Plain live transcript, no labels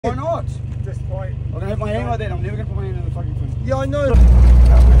Why not? Just point. I'm gonna have my hand like that. I'm never gonna put my hand in the fucking thing. Yeah, I know.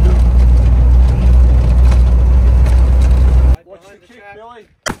 Watch the kick, Billy.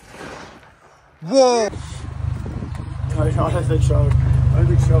 Whoa! No, I have big shoulder. I have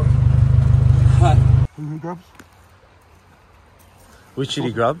big shoulder. Who grubs?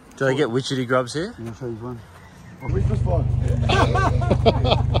 Witchetty grub? Do they get witchetty grubs here? I'll show you one. Oh, where's Misfire?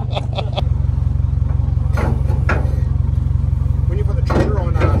 When you put the trigger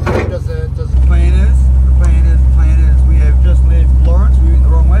on, does it? The plan is, we have just left Lawrence. We went the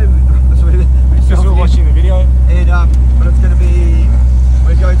wrong way. We're watching the video. And but it's going to be,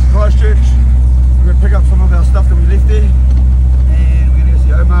 we're going to Christchurch. We're going to pick up some of our stuff that we left there, and we're going to go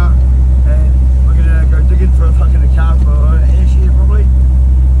see Omar, and we're going to go digging for a car for Ash here probably,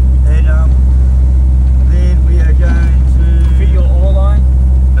 and then we are going to Fit your oil line.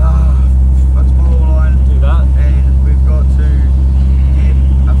 Much more oil line. Do that. And we've got to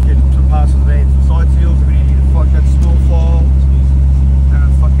get some parts of the van, some side seals. We need to fucking small file.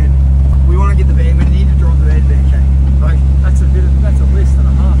 We want to get the van. We need to drive the van back. Okay? Like That's a list and a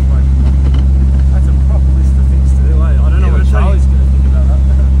half. Like that's a proper list of things to do. I don't know what Charlie's going to think about that.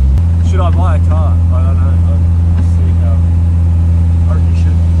 Should I buy a car? I don't know. Just see how. I reckon you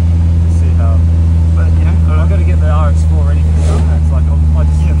should. Just see how. But you know, I've got to get the RX4 ready for the summernats. Like I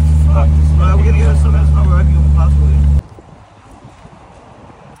just we're going to go to some. That's not we're opening up the passport here.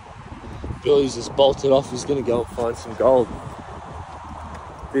 Billy's just bolted off. He's going to go and find some gold.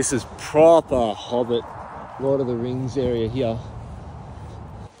 This is proper Hobbit, Lord of the Rings area here.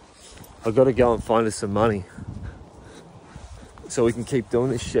 I've got to go and find us some money so we can keep doing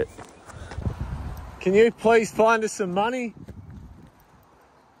this shit. Can you please find us some money?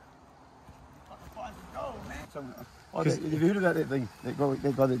 Have you heard about that thing? That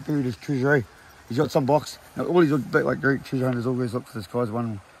guy that dude is treasury. He's got some box. Now, all he's like Greek treasure hunters always look for this guy's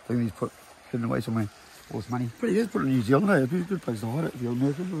one thing he's put hidden away somewhere. All his money. But he has put it in New Zealand, eh? It'd be a good place to hide it if you're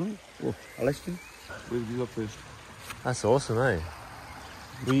American or Alaskan. Where would you look first? That's awesome, eh?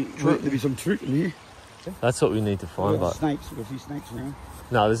 There'd be some truth in here. That's what we need to find, but snakes. We've got a few snakes around.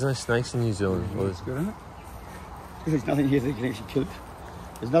 no, there's no snakes in New Zealand. That's good, isn't it? There's nothing here that can actually kill it.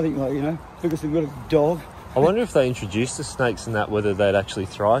 There's nothing like, you know, biggest thing we've got a dog. I wonder if they introduced the snakes and that, whether they'd actually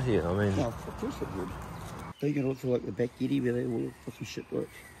thrive here. I mean, No, of course they would. They're going to look for like the Backyard where they all look for some shit like,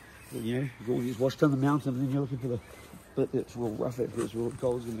 you know, you always wash down the mountain and then you're looking for the bit that's real rough, that's real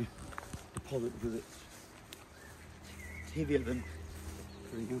gold's going to deposit because it's heavier than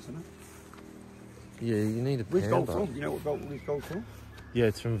everything else, isn't it? yeah, you need a Where's pan, gold but- from? You know what where's gold from? Yeah,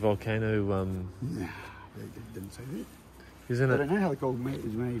 it's from volcano. Nah, they didn't say that. Isn't I it? don't know how the gold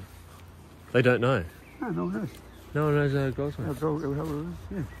is made. They don't know. No, no one knows. No one knows how gold's How made. gold, how it is,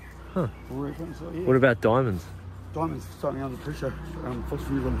 yeah. Huh. All right, so, yeah. What about diamonds? Diamonds starting under pressure.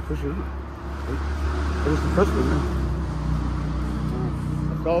 Phosphorus under pressure, isn't it? It was the first one, man.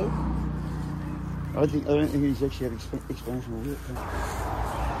 Gold. I don't think he's actually had explanation of it. I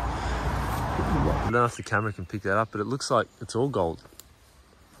don't know if the camera can pick that up, but it looks like it's all gold.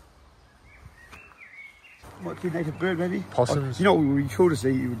 Might be a native bird, maybe. Possums. You know what would be cool to see?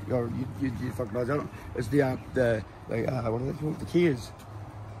 You fucking know, I don't. It's the what are they called? The Kias.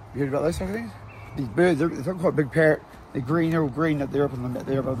 You heard about those sort of things? These birds, they're not quite big parrot. They're green. They're all green. They're up in the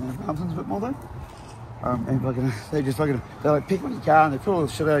mountains a bit more though. And fucking, they like pick on your car and they pull all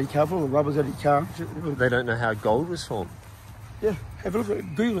the shit out of your car, pull all the rubbers out of your car. They don't know how gold was formed. Yeah, have a look at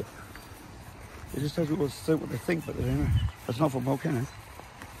it, Google it. It just tells you what they think, but they don't know. It's not from volcanoes.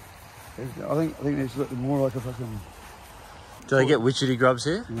 I think it's more like a fucking. Do they get witchetty grubs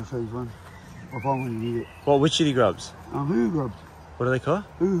here? I'll show you one. I'll find one you need it. What witchetty grubs? Hoo grubs. What are they called?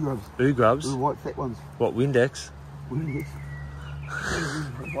 Hoo grubs. Ooh grubs. The white fat ones. What, Windex? Windex.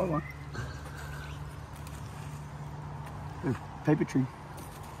 White one. There's paper tree.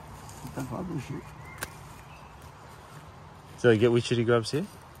 Don't find this shit. Do they get witchetty grubs here?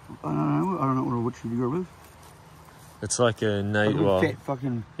 I don't know what a witchetty grub is. It's like a native. Like a Well, fat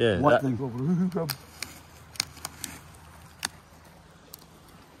fucking yeah, white thing called a hoo grub.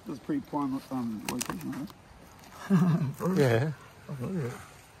 That's pretty prime location, right? yeah.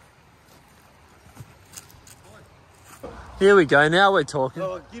 Here we go. Now we're talking.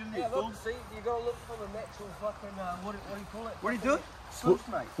 So get in there, Look, see, you got to look for the natural fucking what do you call it? What are you doing? Slush,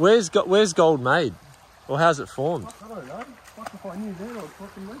 mate. Where's gold made? Or how's it formed? I don't know. Fuck if I knew that, I'd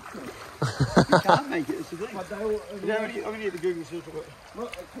fucking make it. You can't make it. It's the thing. But they all, I'm gonna need the Google search of it.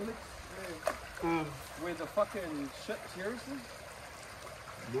 look, it collects where the fucking shit seriously.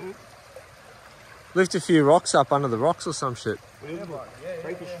 No. Lift a few rocks up under the rocks or some shit. Yeah, bro.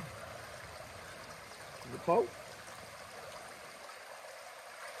 Yeah. The pole?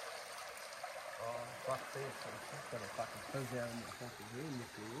 fuck this. I'm gonna fucking close out in the fucking room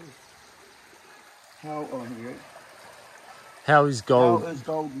if you will. How is gold? How is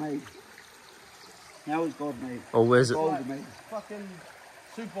gold made? How is gold made? Or where's it? Like, fucking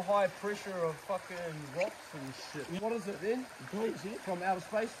super high pressure of fucking rocks and shit. What is it then? From outer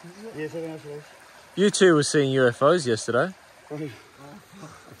space, isn't it? Yes, outer space. You two were seeing UFOs yesterday.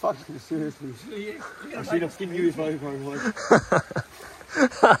 Fucking seriously. I've seen a fucking UFO probably.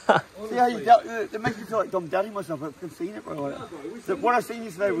 See how it makes me feel like I'm doubting myself. I've seen it, bro. What I've seen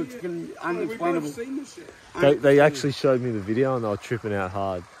yesterday was unexplainable. They actually showed me the video and they were tripping out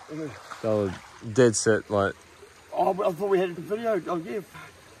hard. They were dead set, like. Oh, I thought we had a video. Oh, yeah.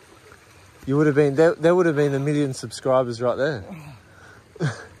 You would have been, there would have been 1 million subscribers right there.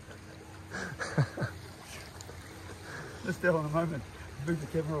 Just there on a moment. Move the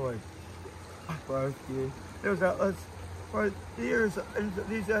camera away. Bro, yeah. There was that. Bro, there's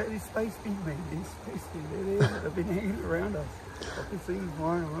these space beams, man. These space beams, they're there. They've been hanging around us. I can see them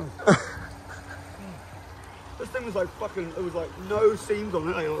flying around us. This thing was like fucking, it was like no seams on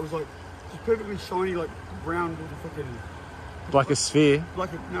it. It was like just perfectly shiny, like round with a fucking. Like a sphere?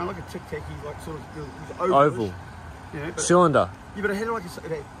 Like a tic-tac-y, like sort of, it was oval. You know, Cylinder. Yeah, but it had like a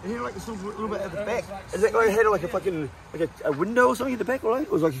little bit at the back. Is that like it had like a fucking a window or something at the back, right?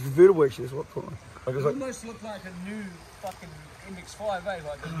 It was like a convertible actually. That's what it was. Like, it was like, almost looked like a new fucking MX-5, eh?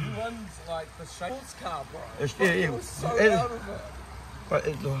 Like the new ones, like the sports car, bro. Yeah. It was so out of it. But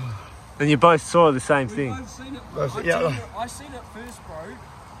And you both saw the same We thing. both seen it, bro. bro. I seen it first, bro,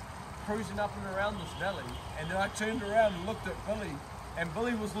 cruising up and around this valley, and then I turned around and looked at Billy, and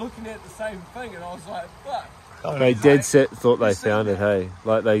Billy was looking at the same thing, and I was like, fuck. They dead set thought they found it, hey?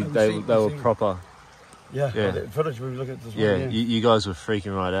 Like they were proper. Yeah. The footage we look at this Yeah, one. you guys were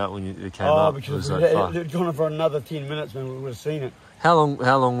freaking right out when it came up. Because it was it like, had gone on for another 10 minutes, man. We would have seen it. How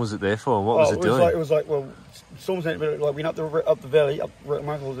long was it there for? What was it doing? It was like, well, storm sent it, like, went up the valley, up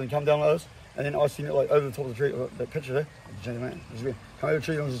my uncle's, and come down like this, and then I seen it like over the top of the tree, that picture there. Come over the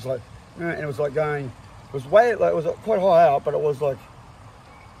tree, and it was just like, and it was like going, it was way, like, it was quite high out, but it was like,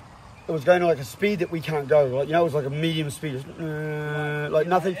 it was going at like a speed that we can't go. Like, you know, it was like a medium speed, just, like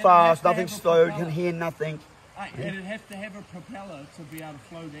nothing fast, nothing slow, you can hear nothing. And it'd have to have a propeller to be able to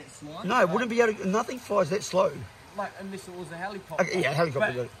flow that slow. No, it wouldn't be able to, nothing flies that slow. Like, unless it was a helicopter. Okay, yeah,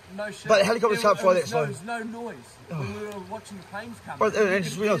 helicopter. No shit. But helicopters can't fly that slow. There was no noise when we were watching the planes come. But and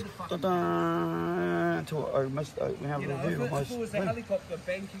just realised, until I missed, we have a review. If it was a helicopter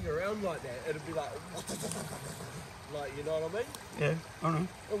banking around like that, it'd be like, you know what I mean? Yeah, I don't know.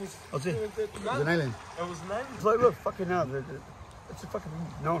 It was. What's it? It was an alien. It was an alien. It's like, look, fucking hell, it's a fucking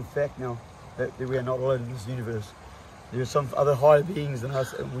known fact now that we are not alone in this universe. There are some other higher beings than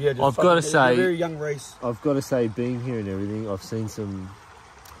us, and we are just a very young race. I've got to say, being here and everything, I've seen some,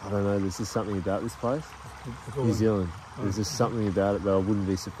 I don't know, there's just something about this place. New Zealand. There's just something about it that I wouldn't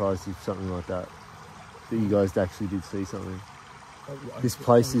be surprised if something like that you guys actually did see something. This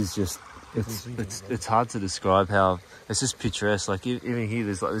place is just, it's hard to describe how, it's just picturesque. Like even here,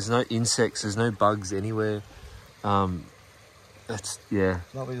 there's no insects, there's no bugs anywhere. That's, yeah.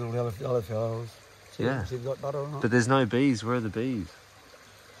 Lovely little yellow flowers. Yeah, butter or not. but there's no bees. Where are the bees?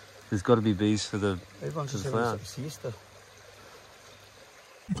 There's got to be bees for the flowers. Siesta.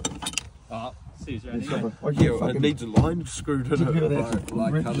 See you It needs a line screwed in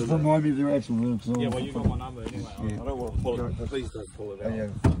it. Just remind me of their actual words. Yeah, well, you got my number anyway. I don't want to pull it. Please don't pull it out. Yeah.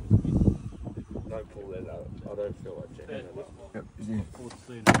 Don't pull that out. I don't feel like checking it out. Yep,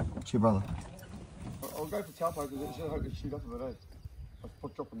 cheer, brother. I'll go for Taupo because it should hope to shoot up a bit, eh? I'll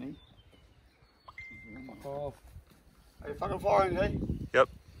drop a knee. Oh. Hey, fucking firing, eh? Yep.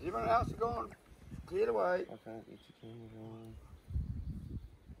 Everyone else is gone. Cleared away. Okay, get your cameras on.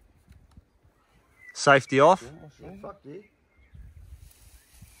 Safety off. Yeah, fuck yeah.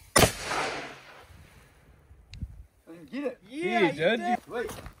 I didn't get it. Yeah, you did.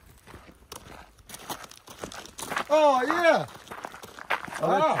 Wait. Oh, yeah.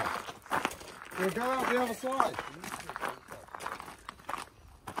 Ah! We'll go out the other side.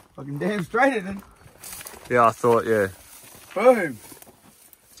 Fucking damn straight it in. Yeah, I thought, yeah. Boom.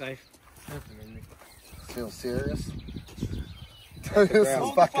 Safe. Feel serious? This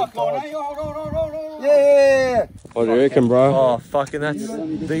is fucking dodge. Hold on. Yeah. What do you reckon, bro? Oh, fucking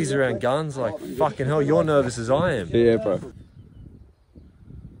these around guns, like, fucking hell, you're nervous as I am. Yeah, bro.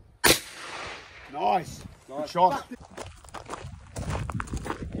 Nice. Good shot.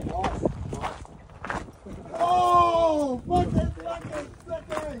 Oh, fucking.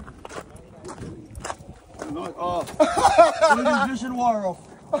 Nice. Oh. Vision wire off.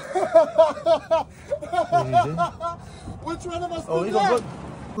 Which one of us did He's that? on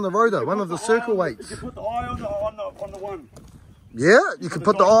On the rotor, one of the circle weights. You put the eye on the one. Yeah, you can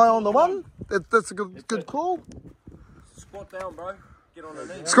put the eye on the one. That's a good call. Squat down, bro. Get on the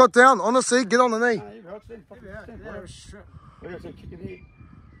knee. Squat down, honestly, get on the knee.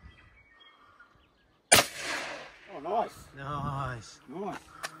 Oh, nice. Nice. Nice.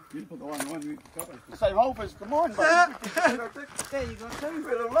 You put the one on you. The same hole as the mine, but there you go, two.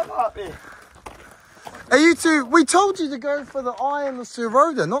 Bit of love up there. Are you two? We told you to go for the eye and the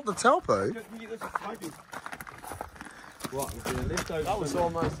Suroda, not the Talpo. That was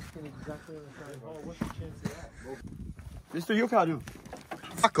almost exactly the same hole. What's the chance of that? Let's do your card now.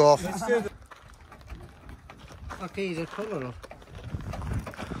 Fuck off. Okay, just pull it off.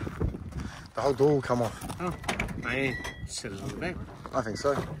 The whole door will come off. Oh, man. Sit it on the back. I think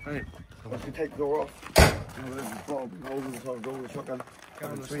so. Right. Once we take the door off, the shotgun.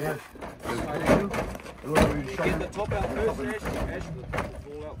 Get the top out first, Ash. The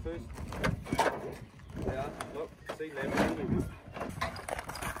ball out first. Yeah, look, see them.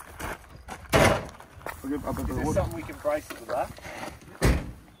 Is there something we can brace it with that?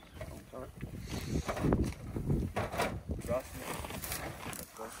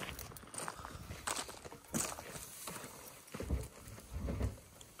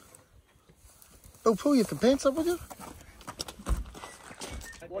 Oh, pull your pants up with you.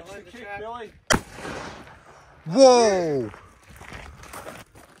 Watch the kick, Billy. Whoa!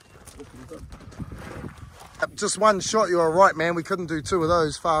 Just one shot, you were right, man. We couldn't do two of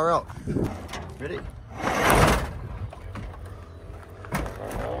those far out. Ready?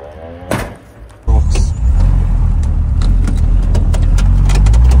 Rocks.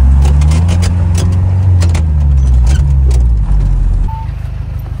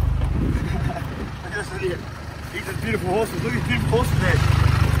 These are beautiful horses. Look at these beautiful horses there.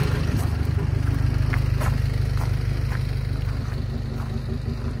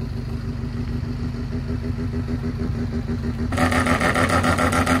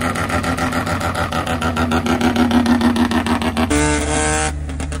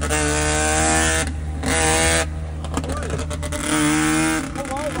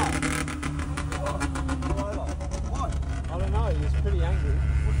 I don't know, he was pretty angry.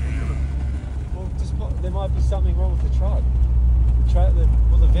 Well, there might be something wrong with the truck.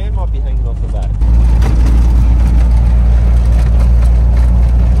 The van might be hanging off the back.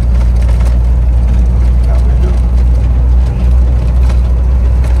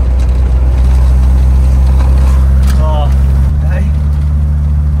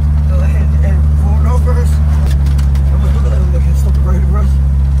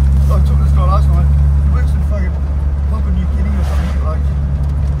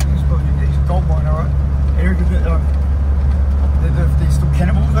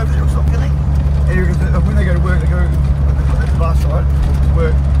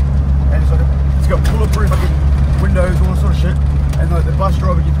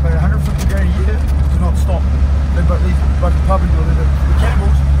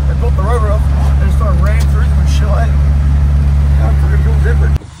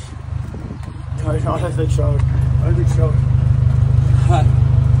 I don't think so. I don't think so.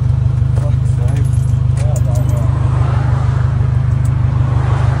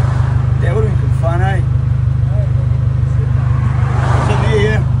 That would have been fun, eh? It's in there,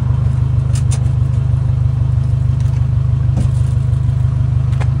 yeah.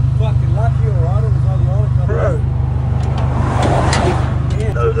 Fucking lucky, alright? It was only on a couple. Bro.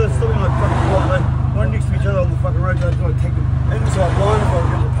 Yeah, those something like fucking block, one next to each other on the fucking road, they've got to take them inside blind if I was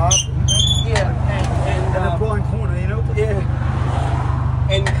going to pass them. Yeah, And a blind corner, you know? yeah.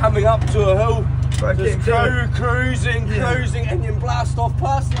 And coming up to a hill, Right, just yeah, cruising, and then blast off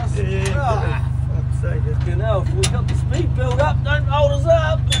past us. Yeah. Fuck's sake. You know, if we got the speed build up, don't hold us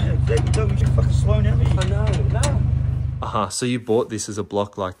up. Yeah, exactly. Don't you fucking slow down, I know, no. So you bought this as a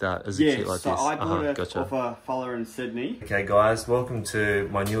block like that, as a kit like so this? I bought it gotcha. off a fella in Sydney. Okay guys, welcome to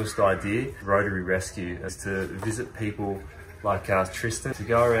my newest idea, Rotary Rescue, is to visit people like Tristan, to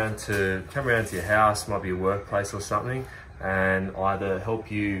come around to your house, might be a workplace or something, and either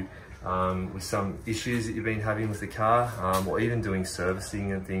help you with some issues that you've been having with the car, or even doing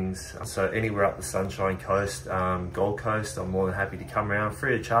servicing and things. So anywhere up the Sunshine Coast, Gold Coast, I'm more than happy to come around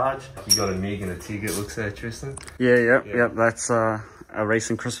free of charge. You got a MiG and a TIG, it looks there, Tristan? Yep. That's a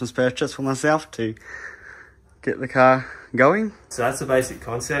recent Christmas purchase for myself to get the car going. So that's the basic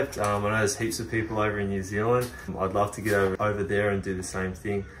concept. I know there's heaps of people over in New Zealand. I'd love to get over there and do the same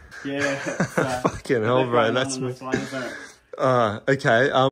thing. Yeah. Fucking hell, bro, that's me. Isn't it? Okay.